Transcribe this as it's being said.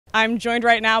I'm joined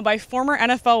right now by former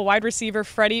NFL wide receiver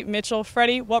Freddie Mitchell.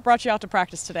 Freddie, what brought you out to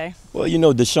practice today? Well, you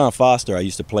know, Deshaun Foster, I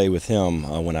used to play with him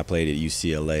when I played at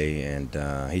UCLA,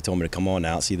 and he told me to come on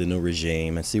out, see the new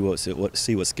regime, and see what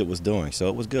Skip was doing. So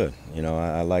it was good. You know,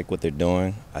 I like what they're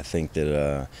doing. I think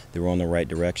that they were on the right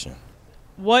direction.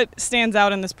 What stands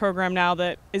out in this program now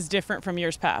that is different from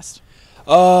years past?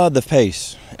 The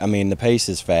pace. I mean, the pace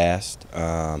is fast.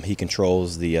 He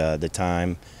controls the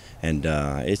time. And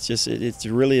it's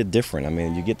really different. I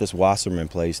mean, you get this Wasserman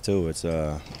place too. It's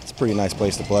a pretty nice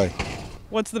place to play.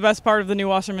 What's the best part of the new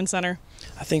Wasserman Center?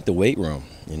 I think the weight room.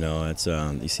 You know, it's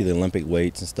you see the Olympic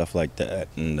weights and stuff like that,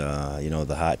 and you know,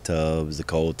 the hot tubs, the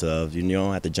cold tubs. You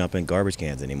don't have to jump in garbage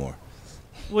cans anymore.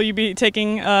 Will you be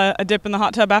taking a dip in the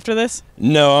hot tub after this?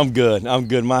 No, I'm good. I'm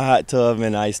good. My hot tub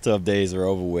and ice tub days are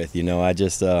over with. You know,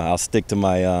 I'll stick to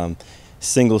my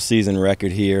single season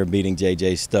record here, beating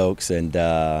J.J. Stokes, and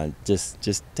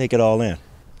just take it all in.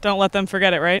 Don't let them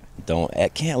forget it, right? I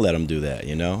can't let them do that,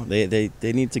 you know. They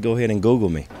need to go ahead and Google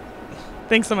me.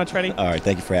 Thanks so much, Freddie. All right,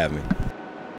 thank you for having me.